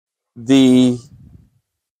the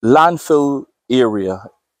landfill area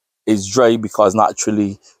is dry because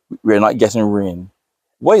naturally we're not getting rain.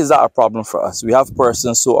 Why is that a problem for us? We have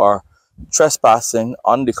persons who are trespassing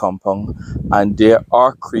on the compound and they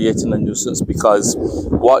are creating a nuisance because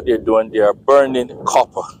what they're doing, they are burning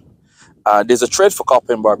copper. There's a trade for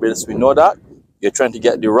copper in Barbados, we know that. They're trying to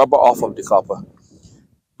get the rubber off of the copper.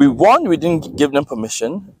 We didn't give them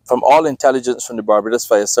permission. From all intelligence from the Barbados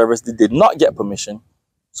Fire Service, they did not get permission.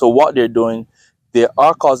 So what they're doing, they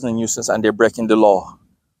are causing a nuisance and they're breaking the law.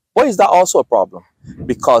 Why is that also a problem?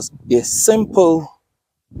 Because a simple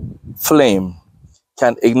flame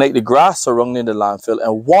can ignite the grass surrounding the landfill,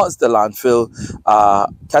 and once the landfill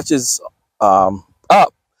catches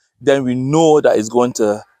up, then we know that it's going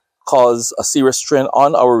to cause a serious strain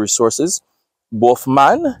on our resources, both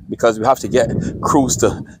man, because we have to get crews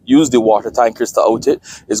to use the water tankers to out it.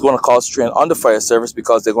 It's going to cause strain on the fire service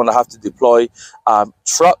because they're going to have to deploy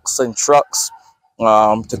trucks and trucks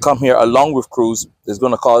to come here along with crews. It's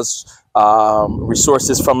going to cause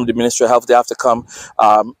resources from the Ministry of Health. They have to come.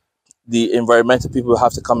 The environmental people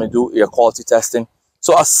have to come and do air quality testing.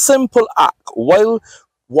 So a simple act, while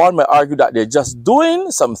one may argue that they're just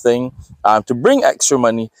doing something to bring extra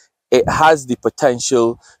money, it has the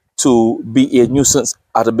potential to be a nuisance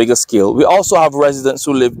at a bigger scale. We also have residents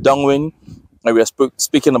who live downwind, and we are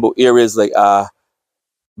speaking about areas like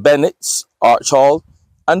Bennett's, Arch Hall,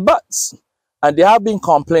 and Butts. And they have been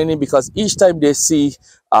complaining because each time they see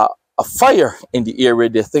a fire in the area,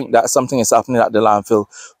 they think that something is happening at the landfill.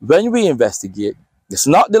 When we investigate, it's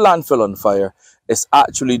not the landfill on fire, it's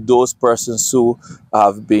actually those persons who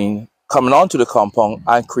have been coming onto the compound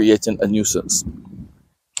and creating a nuisance.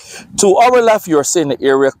 To our left, you're seeing the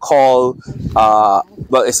area called,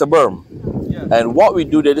 well, it's a berm. And what we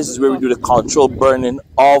do there, this is where we do the controlled burning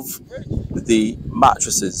of the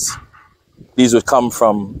mattresses. These would come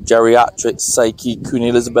from geriatrics, psyche, Queen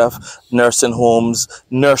Elizabeth, nursing homes,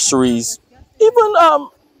 nurseries, even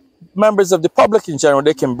members of the public in general.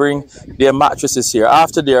 They can bring their mattresses here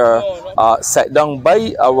after they are set down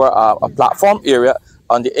by our platform area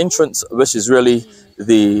on the entrance, which is really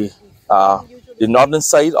the northern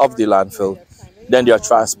side of the landfill. Then they are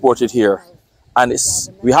transported here. And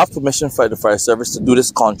we have permission for the fire service to do this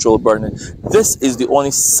controlled burning. This is the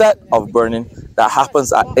only set of burning that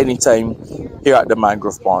happens at any time here at the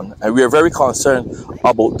Mangrove Pond. And we are very concerned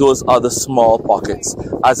about those other small pockets.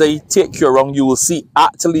 As I take you around, you will see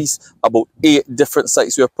at least about 8 different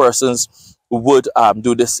sites where persons would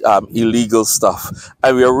do this illegal stuff.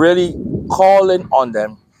 And we are really calling on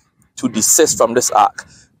them to desist from this act,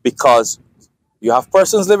 because you have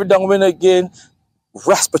persons living downwind again,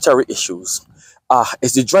 respiratory issues.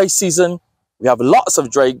 It's the dry season. We have lots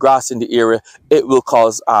of dry grass in the area. It will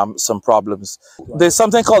cause some problems. There's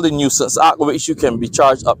something called the Nuisance Act, which you can be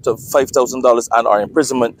charged up to $5,000 and or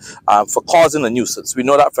imprisonment for causing a nuisance. We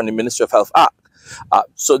know that from the Ministry of Health Act.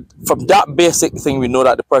 So from that basic thing, we know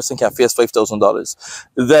that the person can face $5,000.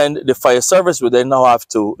 Then the fire service will then now have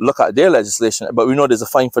to look at their legislation, but we know there's a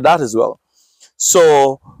fine for that as well.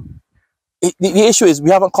 So the issue is we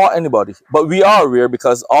haven't caught anybody, but we are aware,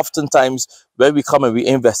 because oftentimes when we come and we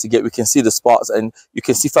investigate, we can see the spots and you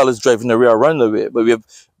can see fellas driving away or running away, but we have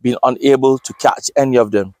been unable to catch any of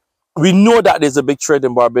them. We know that there's a big trade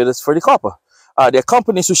in Barbados for the copper. There are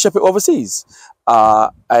companies who ship it overseas,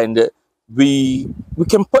 and we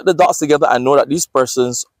can put the dots together and know that these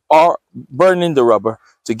persons are burning the rubber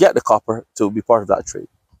to get the copper to be part of that trade.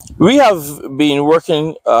 We have been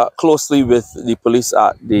working closely with the police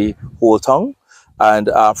at the whole town, and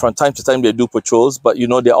from time to time they do patrols, but you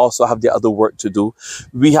know they also have their other work to do.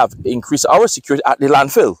 We have increased our security at the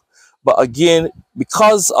landfill, but again,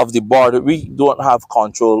 because of the border, we don't have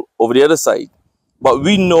control over the other side. But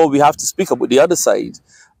we know we have to speak up with the other side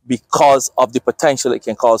because of the potential it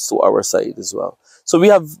can cause to our side as well. So we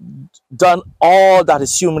have done all that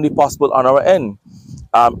is humanly possible on our end.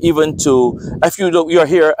 Even to, if you're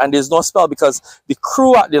here and there's no smell, because the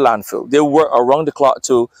crew at the landfill, they work around the clock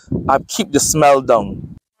to keep the smell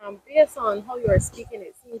down. Based on how you're speaking,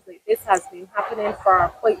 it seems like this has been happening for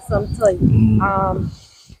quite some time.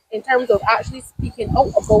 In terms of actually speaking out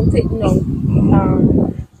about it,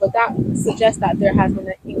 but that suggests that there has been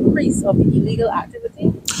an increase of the illegal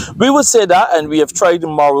activity. We would say that, and we have tried the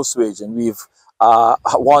moral suasion. We've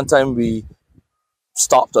at one time we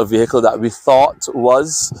stopped a vehicle that we thought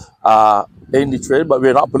was in the trade, but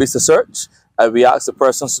we're not police to search. We asked the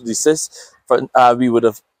persons to desist. We would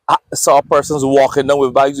have saw persons walking down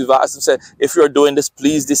with bags. We've asked them, said, if you're doing this,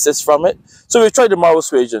 please desist from it. So we've tried the moral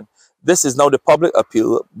suasion. This is now the public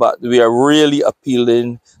appeal, but we are really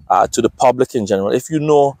appealing to the public in general. If you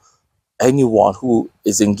know anyone who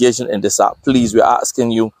is engaging in this act, please, we're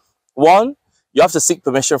asking you, one, you have to seek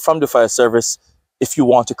permission from the fire service if you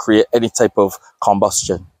want to create any type of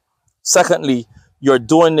combustion. Secondly, you're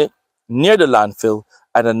doing it near the landfill,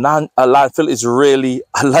 and a landfill is really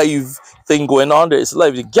a live thing going on there. It's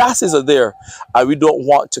live. The gases are there, and we don't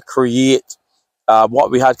want to create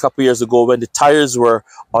what we had a couple of years ago when the tires were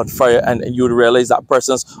on fire, and you would realize that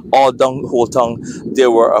person's all down whole tongue, they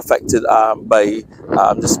were affected by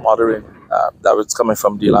the smothering that was coming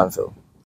from the landfill.